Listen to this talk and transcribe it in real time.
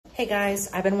Hey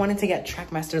guys, I've been wanting to get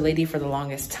Trackmaster Lady for the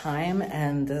longest time,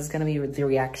 and this is gonna be the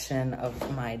reaction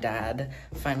of my dad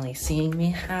finally seeing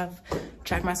me have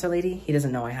Trackmaster Lady. He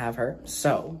doesn't know I have her,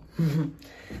 so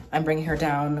I'm bringing her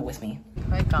down with me.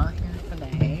 I got here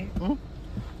today.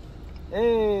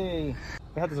 Hey,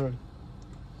 we had this already.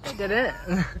 I did it.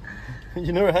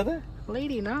 You never had that?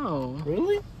 Lady, no.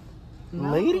 Really?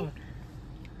 No. Lady?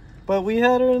 But we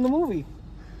had her in the movie.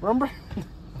 Remember?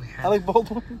 Alec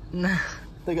Baldwin? No.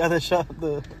 The guy that shot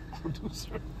the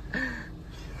producer.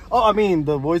 Oh, I mean,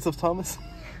 the voice of Thomas.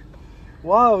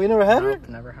 Wow, you never had her?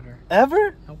 Never had her.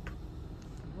 Ever? Nope.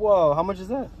 Whoa, how much is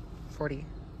that? $40.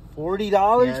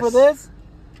 $40 for this?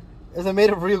 Is it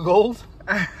made of real gold?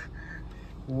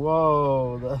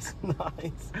 Whoa, that's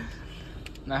nice.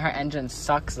 Now her engine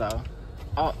sucks though.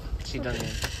 Oh, she doesn't.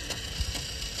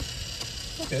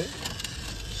 Okay.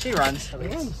 She runs.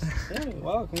 Yeah,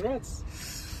 wow, congrats.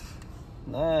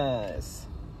 Nice.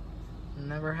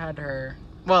 Never had her.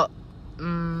 Well,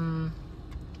 and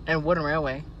Wooden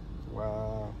Railway.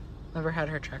 Wow. Never had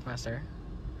her Trackmaster.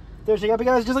 There she got big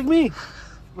eyes just like me.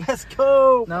 Let's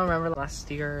go. No, remember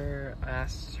last year I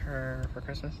asked her for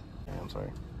Christmas? Yeah, I'm sorry.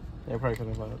 Yeah, probably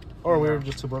couldn't find it. Or we were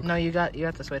just too broke. No, you got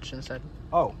the Switch instead.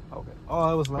 Oh, okay. Oh,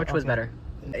 that was Which was better.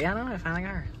 Yeah, no, I finally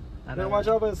got her. Watch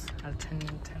Elvis. Out of 10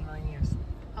 million years.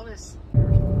 Elvis.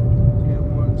 Yeah,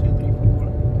 1, 2, 3, 4.